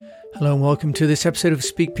Hello and welcome to this episode of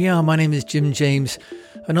Speak PR. My name is Jim James,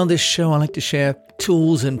 and on this show I like to share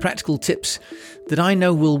tools and practical tips that I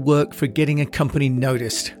know will work for getting a company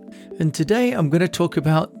noticed. And today I'm going to talk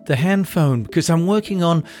about the hand phone because I'm working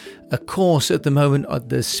on a course at the moment at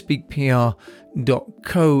the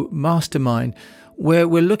speakpr.co mastermind where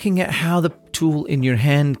we're looking at how the tool in your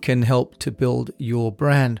hand can help to build your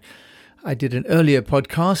brand. I did an earlier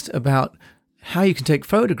podcast about how you can take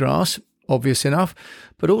photographs, obvious enough,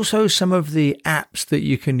 but also some of the apps that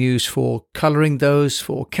you can use for coloring those,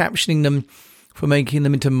 for captioning them, for making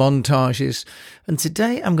them into montages. And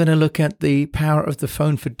today I'm going to look at the power of the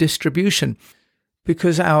phone for distribution,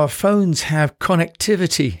 because our phones have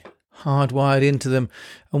connectivity hardwired into them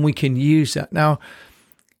and we can use that. Now,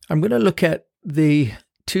 I'm going to look at the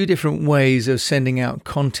two different ways of sending out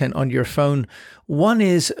content on your phone. One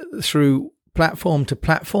is through platform to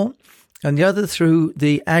platform, and the other through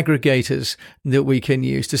the aggregators that we can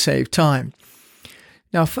use to save time.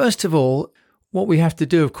 Now, first of all, what we have to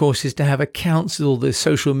do, of course, is to have accounts with all the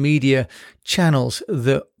social media channels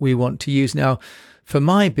that we want to use. Now, for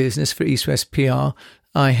my business, for East West PR,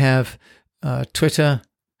 I have Twitter,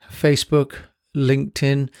 Facebook,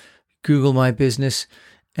 LinkedIn, Google My Business,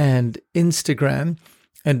 and Instagram.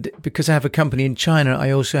 And because I have a company in China,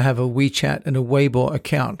 I also have a WeChat and a Weibo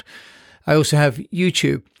account. I also have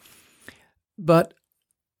YouTube. But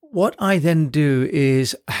what I then do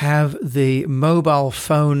is have the mobile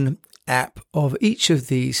phone app of each of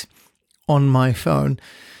these on my phone,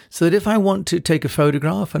 so that if I want to take a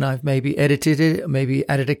photograph and I've maybe edited it, maybe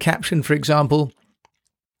added a caption, for example,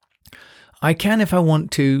 I can, if I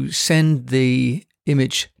want to, send the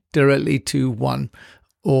image directly to one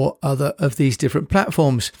or other of these different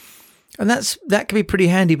platforms. And that can be pretty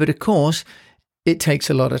handy, but of course, it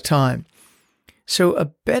takes a lot of time. So a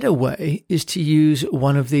better way is to use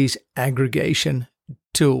one of these aggregation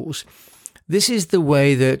tools. This is the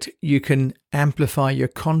way that you can amplify your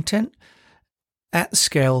content at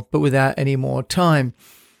scale, but without any more time.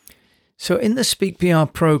 So in the Speak PR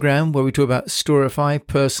program, where we talk about storify,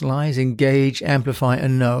 personalize, engage, amplify,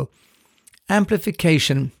 and know,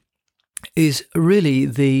 amplification is really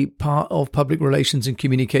the part of public relations and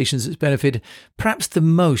communications that's benefited perhaps the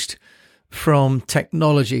most from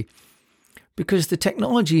technology. Because the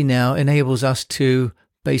technology now enables us to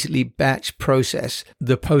basically batch process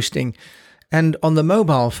the posting. And on the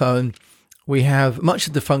mobile phone, we have much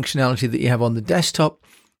of the functionality that you have on the desktop.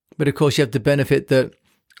 But of course, you have the benefit that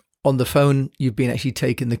on the phone, you've been actually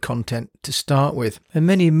taking the content to start with. And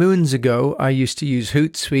many moons ago, I used to use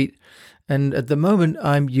Hootsuite. And at the moment,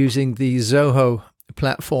 I'm using the Zoho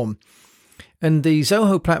platform. And the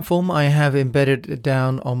Zoho platform, I have embedded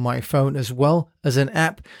down on my phone as well as an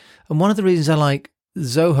app. And one of the reasons I like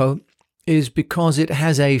Zoho is because it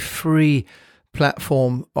has a free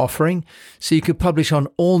platform offering. So you could publish on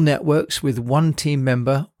all networks with one team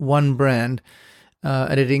member, one brand,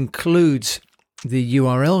 and it includes the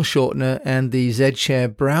URL shortener and the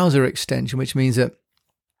ZShare browser extension, which means that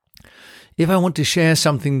if I want to share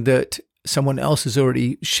something that someone else has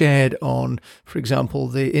already shared on, for example,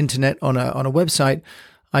 the internet on a website,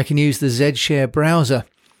 I can use the ZShare browser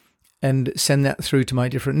and send that through to my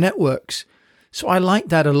different networks. So I like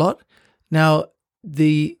that a lot. Now,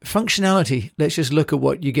 the functionality, let's just look at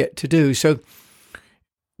what you get to do. So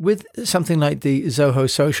with something like the Zoho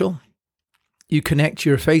Social, you connect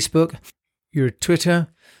your Facebook, your Twitter,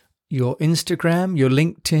 your Instagram, your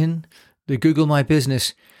LinkedIn, the Google My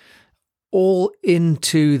Business, all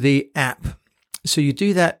into the app. So you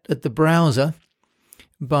do that at the browser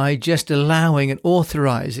by just allowing and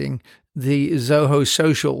authorizing the Zoho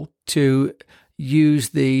Social to use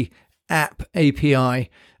the app API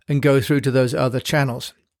and go through to those other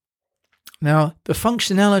channels. Now, the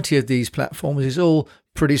functionality of these platforms is all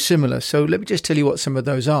pretty similar. So let me just tell you what some of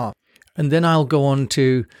those are. And then I'll go on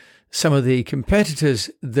to some of the competitors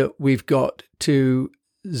that we've got to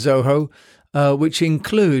Zoho, which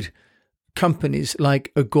include companies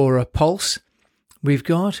like Agora Pulse. We've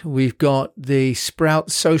got the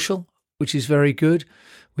Sprout Social, which is very good.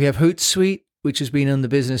 We have Hootsuite, which has been in the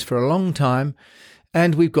business for a long time.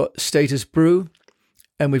 And we've got Status Brew,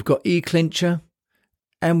 and we've got eClincher,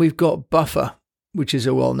 and we've got Buffer, which is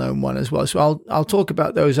a well-known one as well. So I'll talk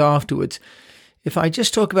about those afterwards. If I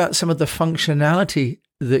just talk about some of the functionality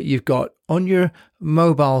that you've got on your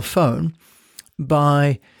mobile phone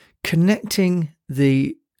by connecting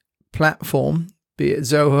the platform, be it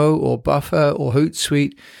Zoho or Buffer or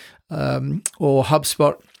Hootsuite or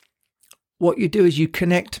HubSpot, what you do is you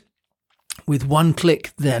connect with one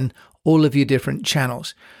click then all of your different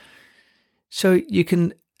channels. So you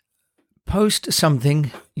can post something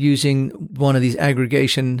using one of these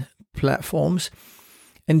aggregation platforms,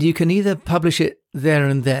 and you can either publish it there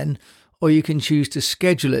and then, or you can choose to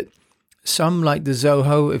schedule it. Some, like the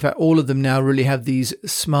Zoho, in fact, all of them now really have these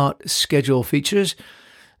smart schedule features.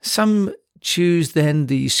 Some choose then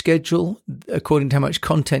the schedule according to how much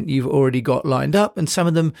content you've already got lined up, and some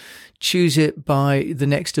of them choose it by the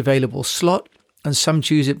next available slot, and some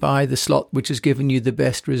choose it by the slot which has given you the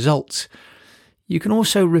best results. You can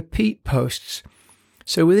also repeat posts.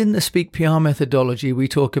 So within the Speak PR methodology, we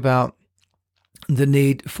talk about the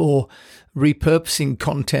need for repurposing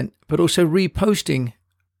content, but also reposting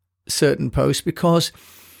certain posts, because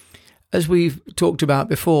as we've talked about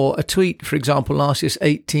before, a tweet, for example, lasts just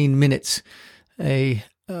 18 minutes, a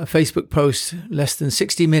Facebook post less than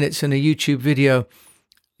 60 minutes, and a YouTube video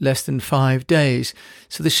less than 5 days.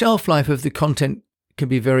 So the shelf life of the content can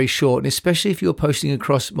be very short, and especially if you're posting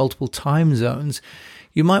across multiple time zones,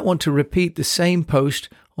 you might want to repeat the same post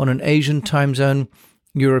on an Asian time zone,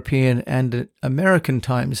 European and an American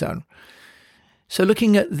time zone. So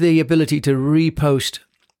looking at the ability to repost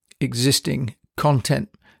existing content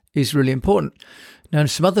is really important. Now,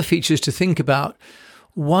 some other features to think about.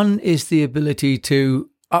 One is the ability to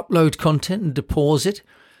upload content and to pause it,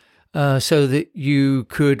 so that you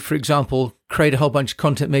could, for example, create a whole bunch of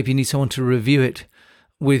content. Maybe you need someone to review it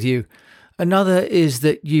with you. Another is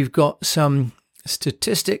that you've got some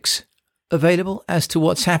statistics available as to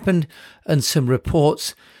what's happened and some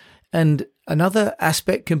reports. And another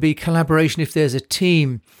aspect can be collaboration if there's a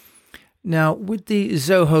team. Now, with the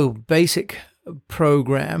Zoho Basic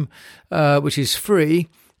program, which is free,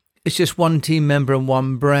 it's just one team member and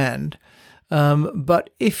one brand.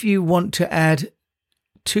 But if you want to add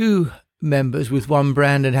 2 members with one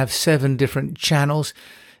brand and have 7 different channels,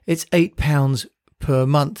 it's £8 per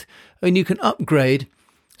month. And you can upgrade.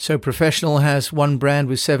 So Professional has 1 brand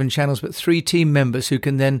with 7 channels, but 3 team members who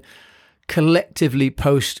can then collectively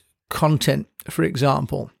post content, for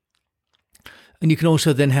example. And you can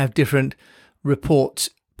also then have different reports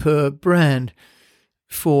per brand.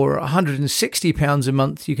 For £160 a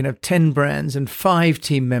month, you can have 10 brands and 5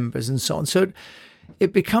 team members and so on. So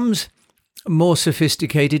it becomes more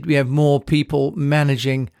sophisticated. We have more people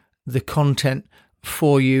managing the content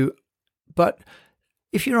for you. But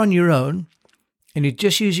if you're on your own and you're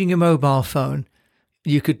just using your mobile phone,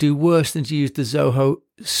 you could do worse than to use the Zoho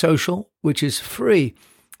Social, which is free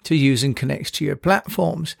to use and connects to your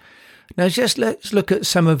platforms. Now, just let's look at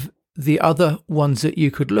some of the other ones that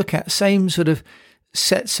you could look at. Same sort of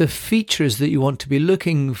sets of features that you want to be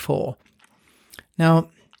looking for. Now,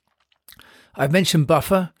 I've mentioned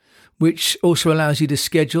Buffer, which also allows you to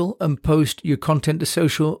schedule and post your content to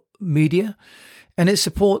social media. And it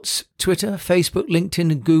supports Twitter, Facebook,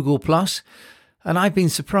 LinkedIn, and Google+. And I've been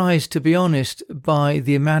surprised, to be honest, by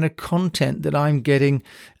the amount of content that I'm getting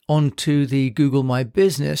onto the Google My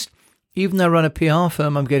Business. Even though I run a PR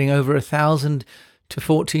firm, I'm getting over 1,000 to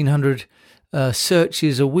 1,400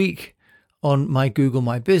 searches a week on my Google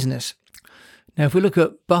My Business. Now, if we look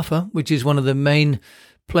at Buffer, which is one of the main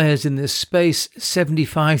players in this space,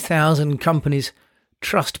 75,000 companies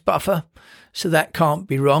trust Buffer, so that can't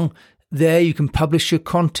be wrong. There you can publish your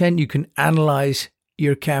content, you can analyze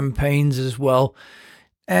your campaigns as well.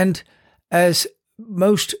 And as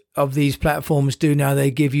most of these platforms do now, they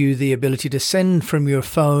give you the ability to send from your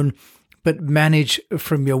phone, but manage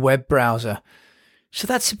from your web browser. So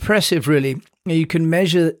that's impressive, really. You can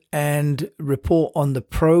measure and report on the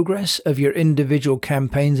progress of your individual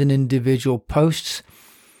campaigns and individual posts.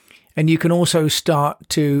 And you can also start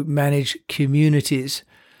to manage communities.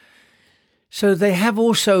 So they have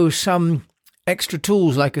also some extra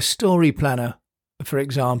tools like a story planner, for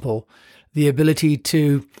example, the ability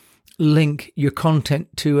to link your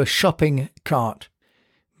content to a shopping cart.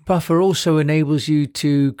 Buffer also enables you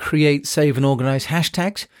to create, save and organize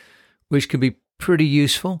hashtags, which can be pretty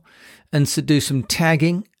useful, and to do some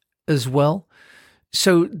tagging as well.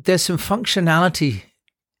 So there's some functionality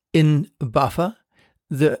in Buffer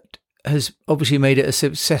that has obviously made it a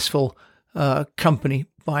successful company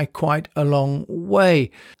by quite a long way.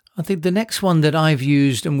 I think the next one that I've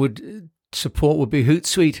used and would support would be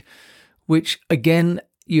Hootsuite, which again,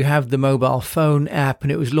 you have the mobile phone app,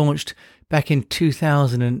 and it was launched back in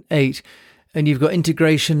 2008. And you've got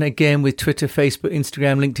integration again with Twitter, Facebook,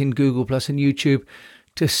 Instagram, LinkedIn, Google+, and YouTube.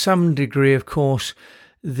 To some degree, of course,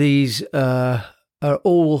 these are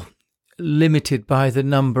all limited by the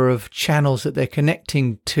number of channels that they're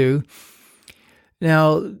connecting to.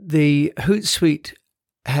 Now, the Hootsuite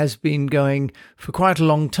has been going for quite a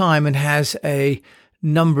long time and has a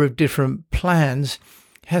number of different plans,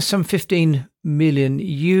 has some 15 million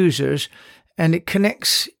users, and it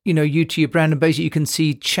connects, you to your brand. And basically you can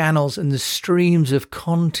see channels and the streams of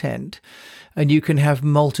content, and you can have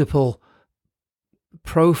multiple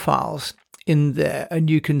profiles in there, and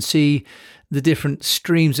you can see the different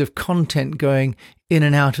streams of content going in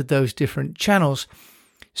and out of those different channels.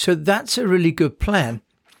 So that's a really good plan.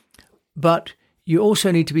 But you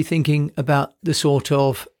also need to be thinking about the sort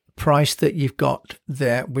of price that you've got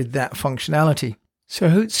there with that functionality. So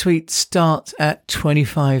Hootsuite starts at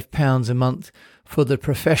 £25 a month for the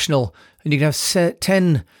professional, and you can have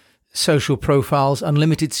 10 social profiles,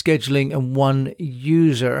 unlimited scheduling, and 1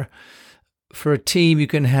 user. For a team, you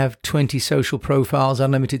can have 20 social profiles,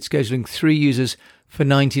 unlimited scheduling, 3 users for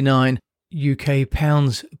 £99 UK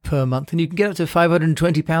per month. And you can get up to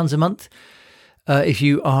 £520 a month if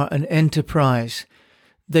you are an enterprise.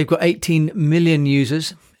 They've got 18 million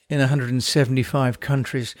users in 175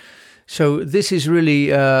 countries. So this is really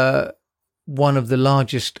one of the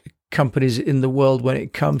largest companies in the world when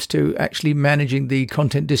it comes to actually managing the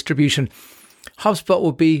content distribution. HubSpot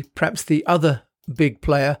will be perhaps the other big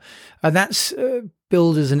player, and that's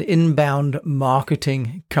billed as an inbound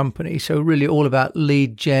marketing company. So really all about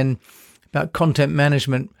lead gen, about content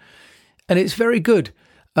management. And it's very good.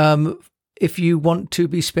 If you want to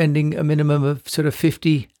be spending a minimum of sort of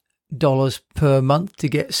 $50 per month to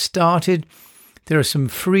get started, there are some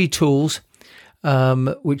free tools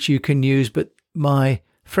which you can use. But my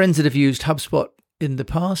friends that have used HubSpot in the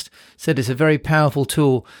past said it's a very powerful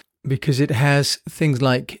tool because it has things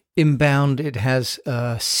like inbound, it has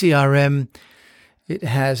CRM, it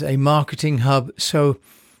has a marketing hub. So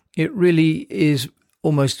it really is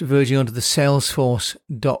almost verging onto the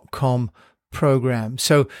Salesforce.com program.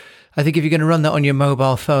 So I think if you're going to run that on your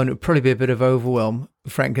mobile phone, it would probably be a bit of overwhelm,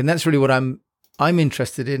 Frank. And that's really what I'm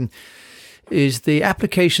interested in, is the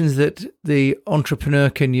applications that the entrepreneur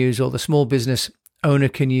can use or the small business owner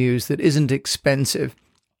can use that isn't expensive.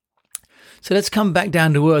 So let's come back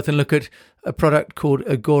down to earth and look at a product called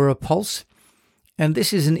Agora Pulse. And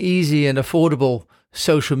this is an easy and affordable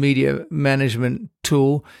social media management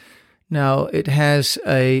tool. Now, it has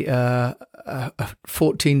a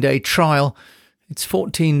 14-day trial. It's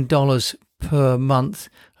 $14 per month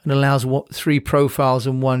and allows 3 profiles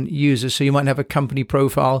and 1 user. So you might have a company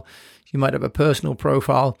profile, you might have a personal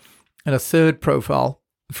profile, and a third profile,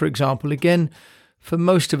 for example. Again, for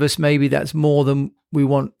most of us, maybe that's more than we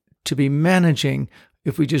want to be managing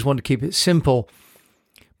if we just want to keep it simple.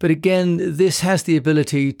 But again, this has the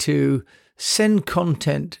ability to send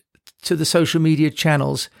content to the social media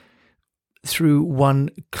channels through 1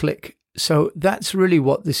 click. So that's really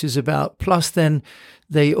what this is about. Plus, then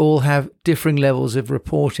they all have differing levels of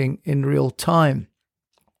reporting in real time.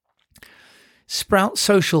 Sprout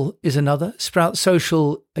Social is another. Sprout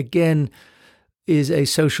Social, again, is a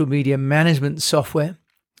social media management software.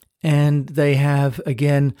 And they have,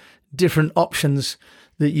 again, different options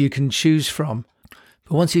that you can choose from.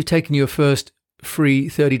 But once you've taken your first free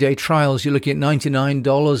 30-day trials, you're looking at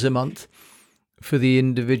 $99 a month for the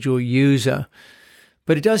individual user.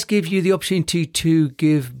 But it does give you the opportunity to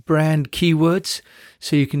give brand keywords,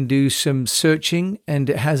 so you can do some searching, and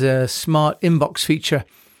it has a smart inbox feature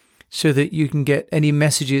so that you can get any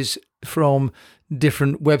messages from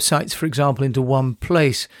different websites, for example, into one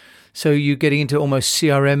place. So you're getting into almost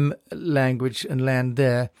CRM language and land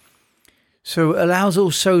there. So it allows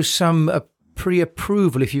also some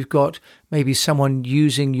pre-approval if you've got maybe someone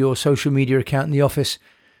using your social media account in the office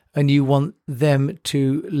and you want them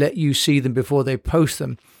to let you see them before they post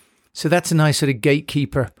them. So that's a nice sort of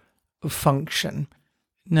gatekeeper function.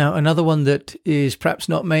 Now, another one that is perhaps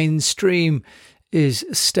not mainstream is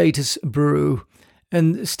Status Brew.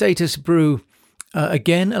 And Status Brew,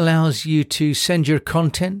 again, allows you to send your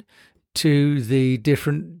content to the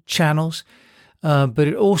different channels, but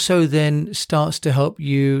it also then starts to help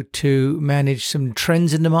you to manage some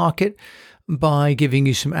trends in the market by giving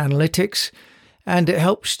you some analytics, and it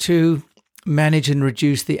helps to manage and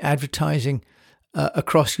reduce the advertising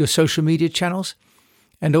across your social media channels,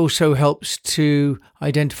 and also helps to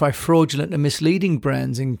identify fraudulent and misleading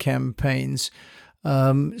brands and campaigns.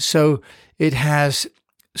 So it has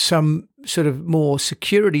some sort of more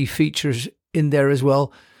security features in there as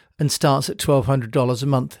well, and starts at $1,200 a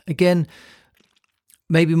month. Again,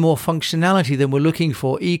 maybe more functionality than we're looking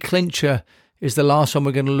for. eClincher is the last one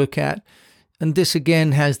we're going to look at. And this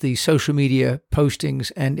again has the social media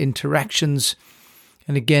postings and interactions.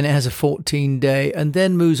 And again, it has a 14-day and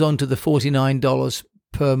then moves on to the $49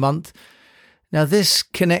 per month. Now, this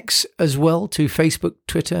connects as well to Facebook,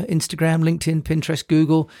 Twitter, Instagram, LinkedIn, Pinterest,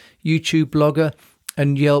 Google, YouTube, Blogger,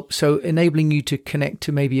 and Yelp. So enabling you to connect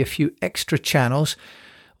to maybe a few extra channels.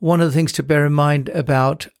 One of the things to bear in mind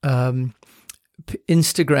about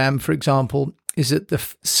Instagram, for example, is that the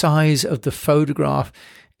size of the photograph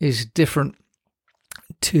is different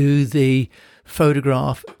to the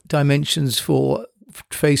photograph dimensions for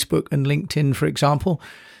Facebook and LinkedIn, for example.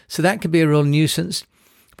 So that could be a real nuisance.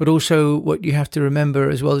 But also what you have to remember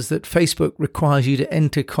as well is that Facebook requires you to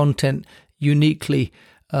enter content uniquely,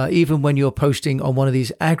 even when you're posting on one of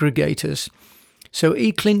these aggregators. So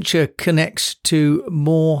eClincher connects to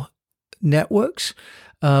more networks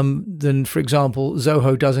than, for example,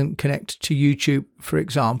 Zoho doesn't connect to YouTube, for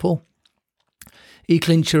example.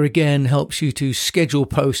 eClincher again helps you to schedule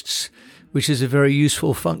posts, which is a very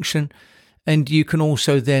useful function. And you can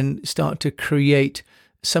also then start to create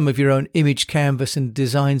some of your own image canvas and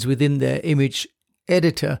designs within their image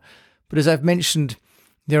editor. But as I've mentioned,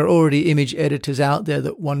 there are already image editors out there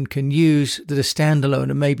that one can use that are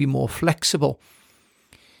standalone and maybe more flexible.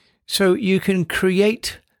 So you can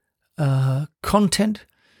create content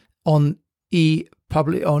on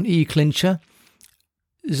eClincher.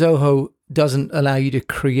 Zoho doesn't allow you to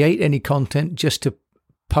create any content, just to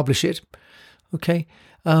publish it. Okay.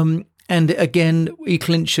 And again,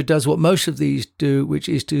 eClincher does what most of these do, which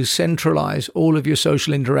is to centralize all of your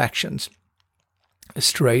social interactions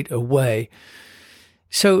straight away.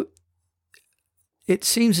 So it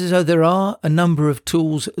seems as though there are a number of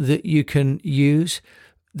tools that you can use.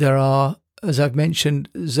 There are, as I've mentioned,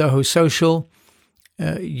 Zoho Social.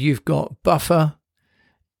 You've got Buffer.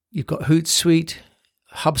 You've got Hootsuite,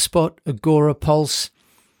 HubSpot, Agora, Pulse.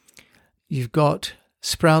 You've got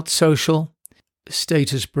Sprout Social,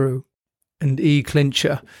 Status Brew, and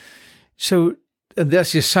eClincher. So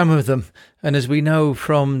that's just some of them. And as we know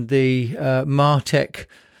from the Martech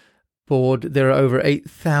board, there are over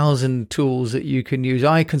 8,000 tools that you can use.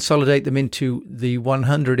 I consolidate them into the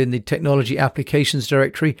 100 in the Technology Applications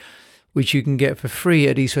Directory, which you can get for free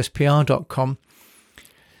at eastwestpr.com.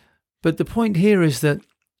 But the point here is that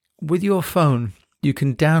with your phone, you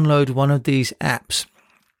can download one of these apps.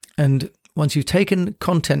 And once you've taken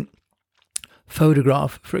content,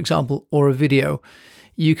 photograph, for example, or a video,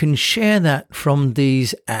 you can share that from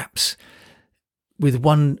these apps with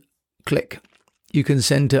one click. You can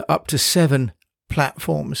send to up to 7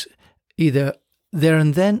 platforms, either there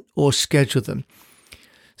and then or schedule them.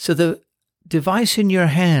 So the device in your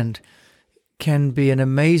hand can be an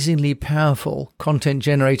amazingly powerful content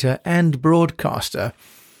generator and broadcaster.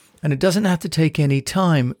 And it doesn't have to take any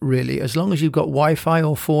time, really. As long as you've got Wi-Fi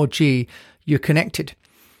or 4G, you're connected.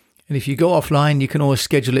 And if you go offline, you can always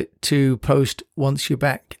schedule it to post once you're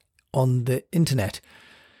back on the internet.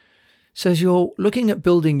 So as you're looking at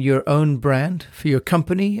building your own brand for your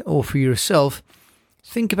company or for yourself,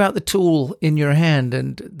 think about the tool in your hand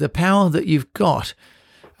and the power that you've got,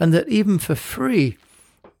 and that even for free,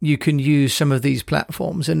 you can use some of these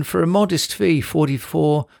platforms. And for a modest fee,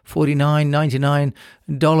 $44, $49,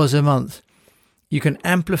 $99 a month, you can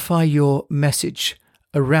amplify your message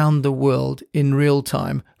around the world in real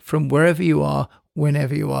time from wherever you are,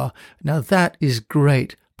 whenever you are. Now that is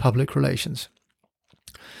great public relations.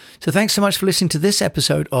 So thanks so much for listening to this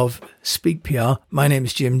episode of Speak PR. My name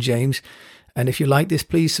is Jim James. And if you like this,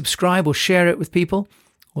 please subscribe or share it with people,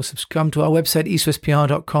 or come to our website,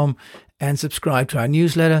 eastwestpr.com, and subscribe to our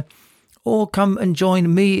newsletter, or come and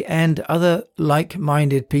join me and other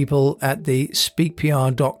like-minded people at the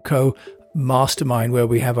speakpr.co mastermind, where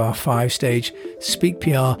we have our 5-stage Speak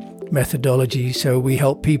PR methodology. So we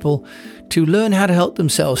help people to learn how to help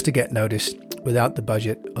themselves to get noticed without the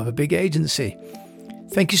budget of a big agency.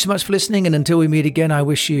 Thank you so much for listening. And until we meet again, I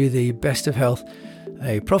wish you the best of health,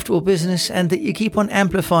 a profitable business, and that you keep on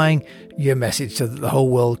amplifying your message so that the whole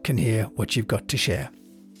world can hear what you've got to share.